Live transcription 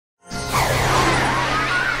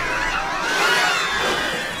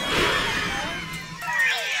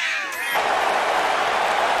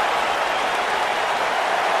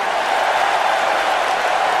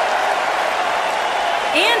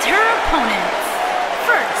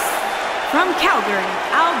From Calgary,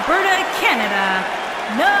 Alberta, Canada,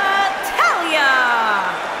 Natalya.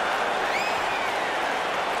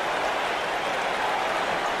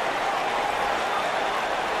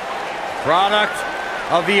 Product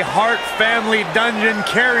of the Hart family dungeon,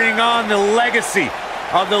 carrying on the legacy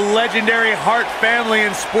of the legendary Hart family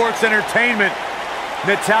in sports entertainment.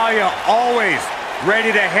 Natalya always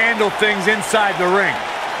ready to handle things inside the ring.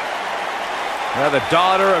 The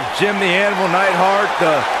daughter of Jim the Animal Neidhart,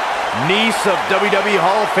 the niece of WWE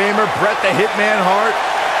Hall of Famer Bret the Hitman Hart.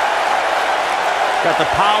 Got the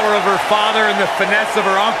power of her father and the finesse of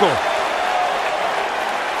her uncle.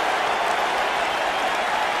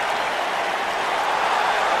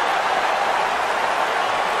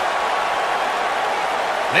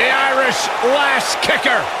 The Irish lash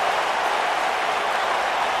kicker.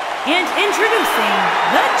 And introducing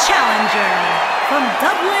the challenger from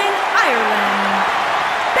Dublin, Ireland,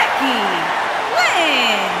 Becky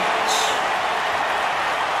Lynch.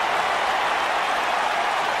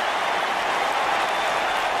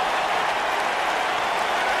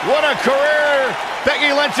 What a career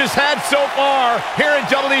Becky Lynch has had so far here in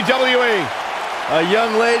WWE. A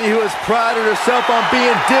young lady who has prided herself on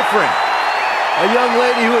being different. A young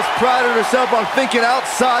lady who has prided herself on thinking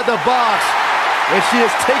outside the box. And she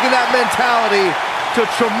has taken that mentality to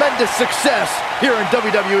tremendous success here in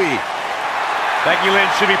WWE. Becky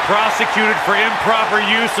Lynch should be prosecuted for improper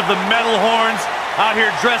use of the metal horns, out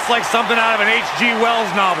here dressed like something out of an H.G. Wells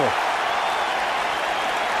novel.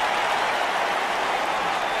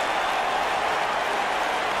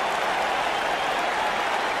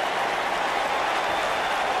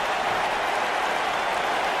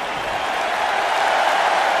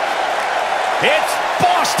 It's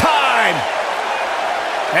boss time!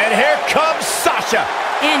 And here comes Sasha.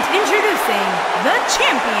 And introducing the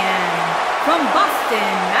champion from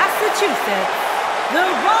Boston, Massachusetts, the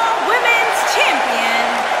Raw Women's Champion,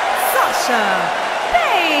 Sasha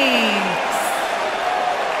Banks.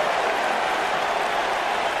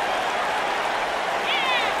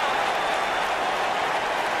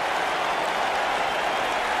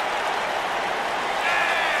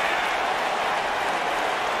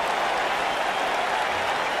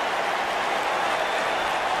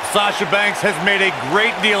 Sasha Banks has made a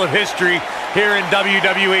great deal of history here in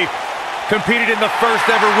WWE. Competed in the first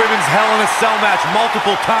ever women's Hell in a Cell match,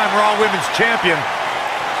 multiple-time Raw Women's Champion.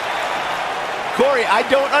 Corey, I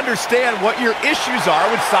don't understand what your issues are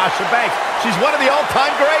with Sasha Banks. She's one of the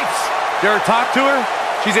all-time greats. You ever talk to her?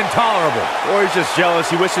 She's intolerable. Or he's just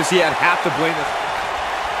jealous. He wishes he had half the blame.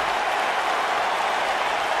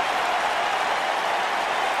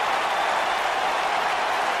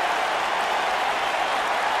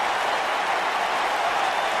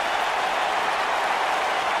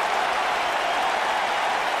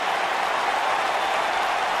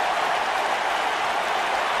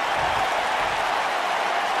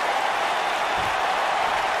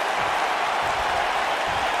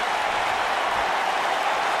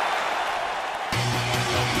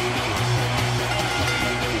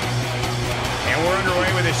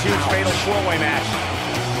 This huge fatal four-way match.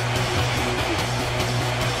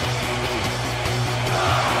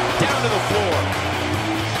 Down to the floor.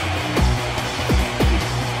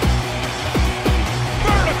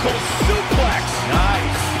 Vertical suplex.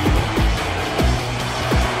 Nice.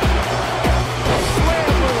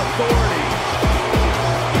 Slam with authority.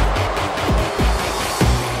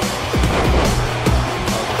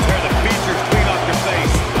 Tear the features clean off your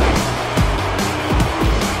face.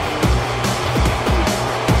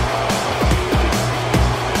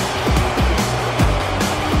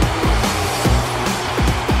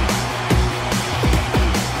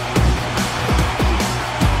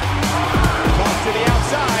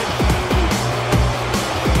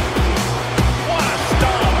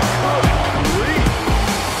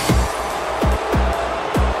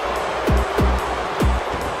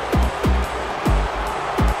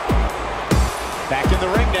 Back in the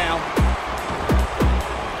ring now.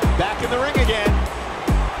 Back in the ring again.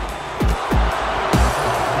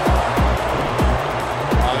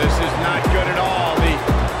 Oh, this is not good at all.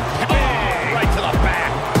 Right to the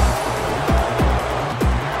back.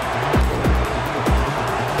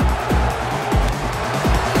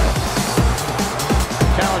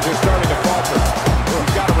 Challenger starting to falter.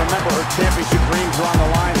 You've got to remember her championship dreams are on the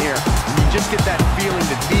line here. And you just get that feeling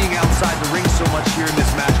that being outside the ring so much here in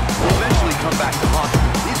this match will eventually come back to haunt them.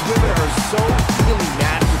 These women are so evenly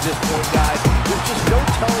matched at this point, guys. There's just no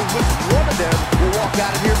telling which one of them will walk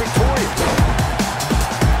out of here victorious.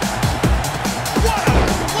 What a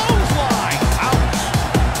clothesline! Ouch!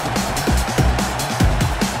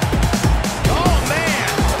 Oh,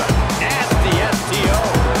 man! What a nasty STO.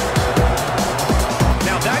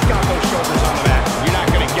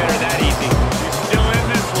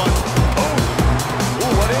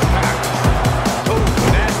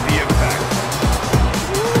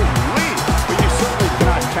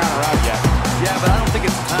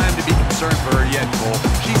 yet, Cole.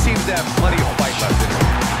 She seems to have plenty of fight left in her.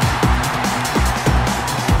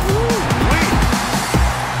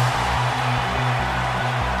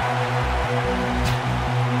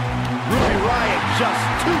 Ruby Riott just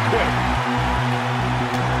too quick.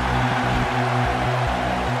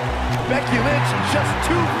 Becky Lynch just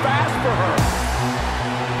too fast for her.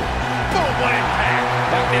 Boom, what impact.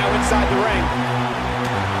 Back now inside the ring.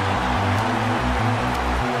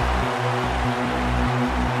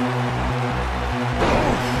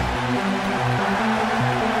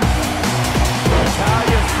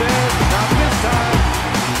 Natalya says, not this time.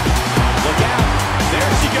 Look out.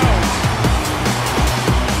 There she goes.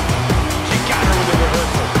 She got her with a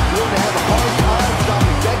reversal. You're going to have a hard time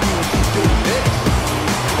stopping Becky when she's doing this.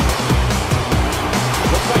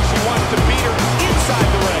 Looks like she wants to beat her inside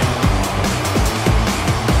the ring.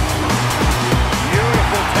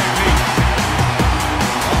 Beautiful technique.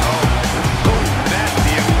 Uh-oh. Oh,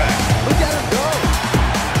 nasty impact. Look at her go.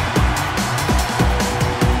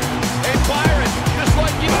 And Byron, just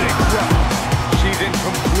like you. She's in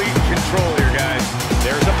complete control here, guys.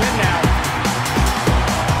 There's a pin now.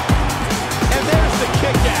 And there's the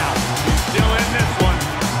kick out. Still in this one.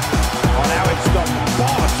 Oh, now it's the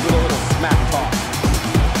boss with a little smack talk.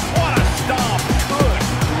 What a stomp. Good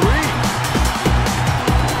grief.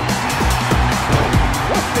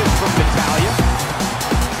 What's this from Natalya?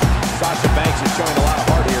 Sasha Banks is showing a lot of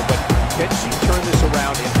heart here, but can she turn this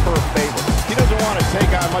around in her favor? She doesn't want to take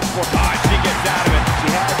on much more. Ah, she gets out of it. She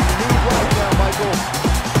has the lead right now, Michael.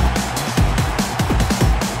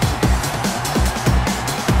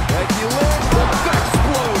 Becky Lynch, the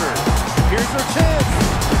exploder. Here's her chance.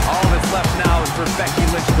 All that's left now is for Becky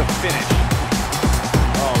Lynch to finish.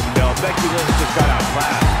 Oh no, Becky Lynch just got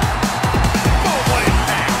outclassed. Oh, what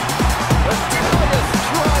impact! Natalya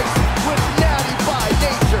strikes with natty by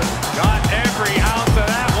nature. Got every ounce of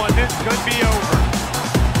that one. This could be over.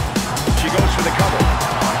 She goes for the cover.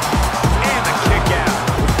 And the kick out.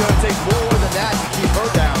 It's going to take more than that to keep her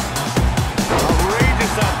down.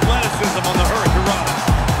 Outrageous athleticism on the Hurricanrana.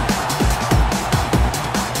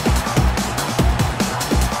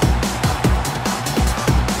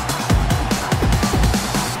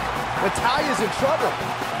 Natalya's in trouble.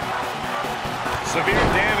 Severe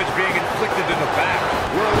damage being inflicted in the back.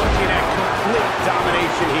 We're looking at complete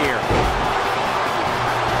domination here.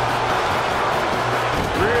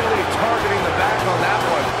 Really targeting the back on that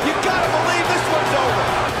one. You gotta believe this one's over.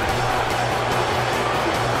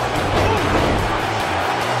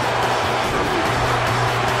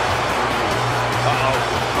 Uh-oh.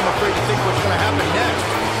 I'm afraid to think what's gonna happen next.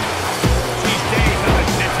 She's dazed on it.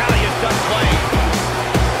 Natalya's done playing.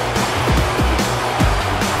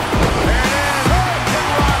 There it is.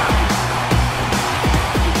 Hurricanrana.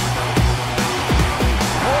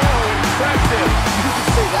 Oh, impressive. You can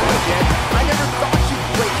say that again. I never thought she'd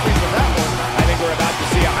break free from that one. I think we're about to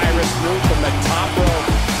see a high-risk move from the top rope.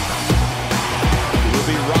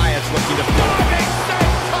 Ruby Riott's looking to... That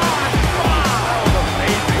was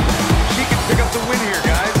amazing. She can pick up the win here,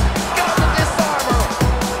 guys. Got the disarmer.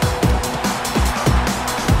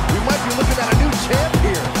 We might be looking at a new champ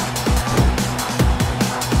here.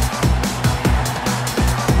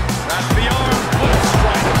 That's the arm. What a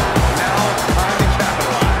strike. Now time to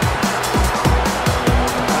capitalize.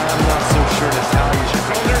 I'm not so sure Natalya should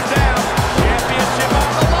go. Shoulders down. Championship on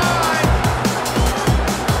the line.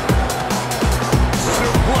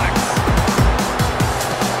 Suplex.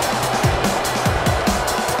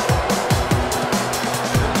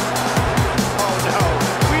 Oh no,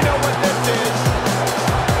 we know what this is.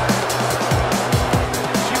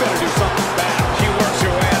 She better do something fast. She works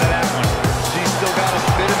her way out of that one. She's still got a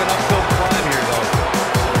bit of an uphill climb here, though.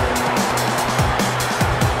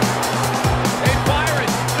 Hey Byron,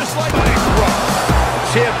 just like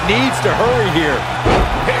Champ needs to hurry here.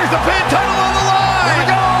 Here's the pin, title on the line. Here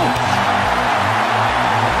we go.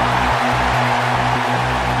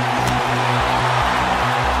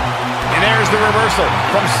 And there's the reversal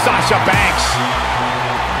from Sasha Banks.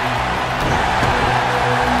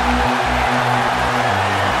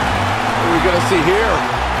 What are we gonna see here?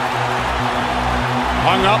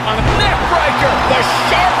 Hung up on a neck breaker. The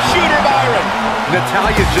sharpshooter, Byron.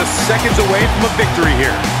 Natalya just seconds away from a victory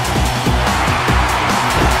here.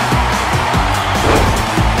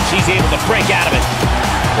 She's able to break out of it.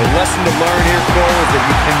 The lesson to learn here, Cole, is that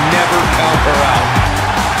you can never count her out.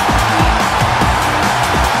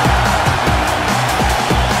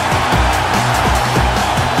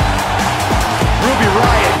 Ruby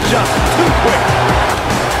Riott just too quick.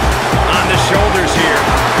 On the shoulders here.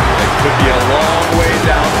 It could be a long way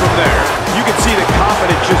down from there. You can see the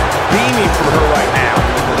confidence just beaming from her right now.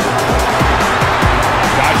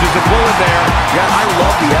 Dodges a bullet there.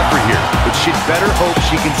 here, but she'd better hope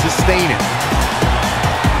she can sustain it.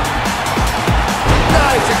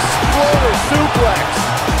 Nice exploder suplex.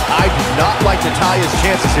 I do not like Natalya's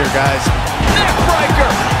chances here, guys.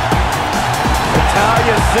 Neckbreaker.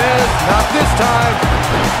 Natalya says, not this time.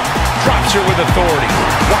 Drops her with authority.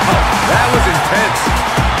 Wow, that was intense.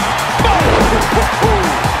 Boom!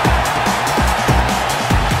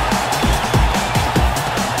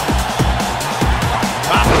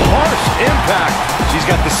 A harsh impact. She's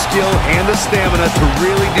got the skill and the stamina to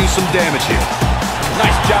really do some damage here.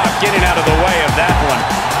 Nice job getting out of the way of that one.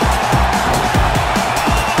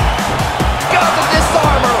 Got the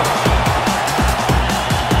disarmer.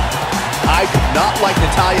 I do not like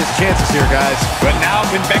Natalya's chances here, guys. But now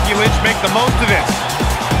can Becky Lynch make the most of this?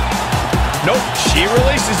 Nope, she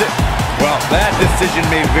releases it. Well, that decision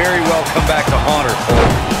may very well come back to haunt her.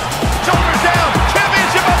 Shoulders down.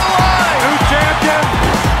 Championship on the line. New champion.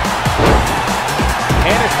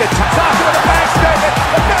 And it's the Sasha with a bag statement.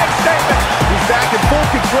 The bag statement. He's back in full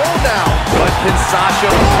control now. But can Sasha...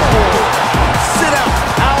 Sit out.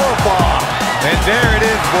 Powerbomb. And there it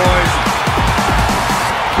is, boys.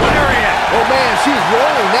 Lariat. Oh, man, she's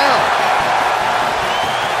rolling now.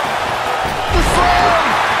 The slam.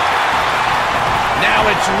 Now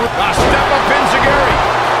it's a step up Enziguri.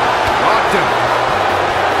 Rocked him.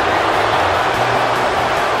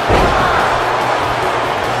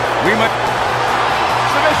 We might...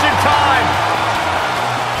 Submission time.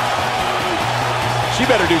 She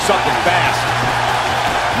better do something fast.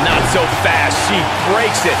 Not so fast. She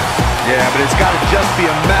breaks it. Yeah, but it's got to just be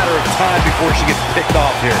a matter of time before she gets picked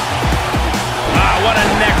off here. Ah, what a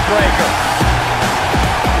neck breaker.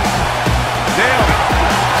 Nailed it.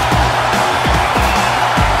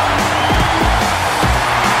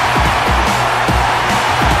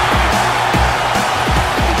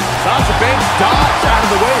 Sasha Banks dodged out of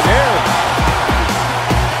the way there.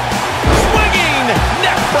 Swinging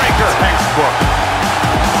neck breaker. Textbook.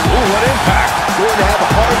 Ooh, what impact. Going to have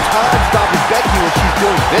a hard time stopping Becky when she's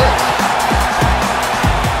doing this.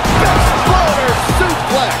 Exploder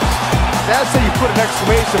suplex. That's how you put an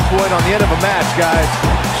exclamation point on the end of a match, guys.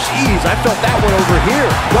 Jeez, I felt that one over here.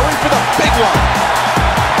 Going for the big one.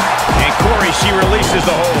 And Corey, she releases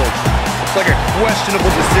the hold. It's like a questionable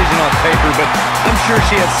decision on paper, but I'm sure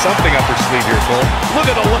she has something up her sleeve here, Cole. Look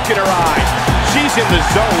at the look in her eye. She's in the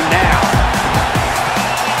zone now.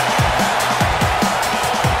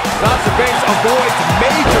 Sasha Banks avoids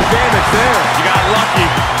major damage there. You got lucky.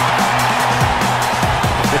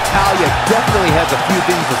 Natalya definitely has a few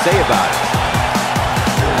things to say about it.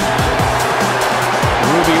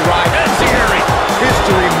 Ruby Riott. Enziguri.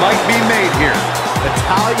 History might be made here.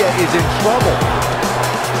 Natalya is in trouble.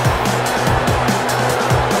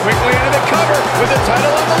 Quickly into the cover with the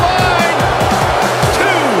title on the line. 2,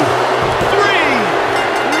 3.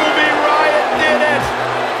 Ruby Riott did it.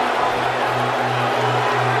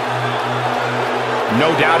 No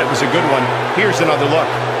doubt it was a good one. Here's another look.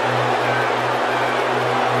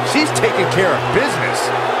 She's taking care of business.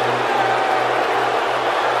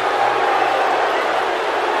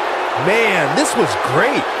 Man, this was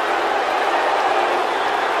great.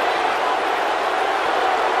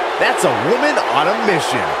 That's a woman on a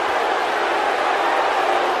mission.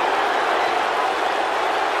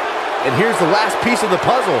 And here's the last piece of the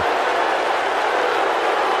puzzle.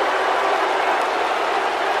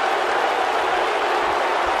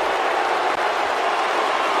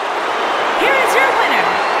 Here is your winner,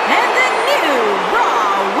 and the new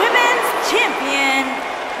Raw Women's Champion,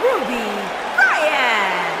 Ruby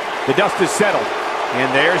Riott. The dust is settled.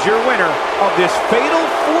 And there's your winner of this fatal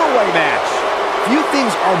four-way match. Few things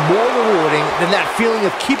are more rewarding than that feeling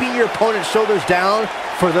of keeping your opponent's shoulders down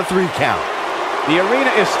for the 3 count. The arena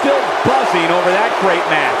is still buzzing over that great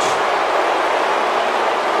match.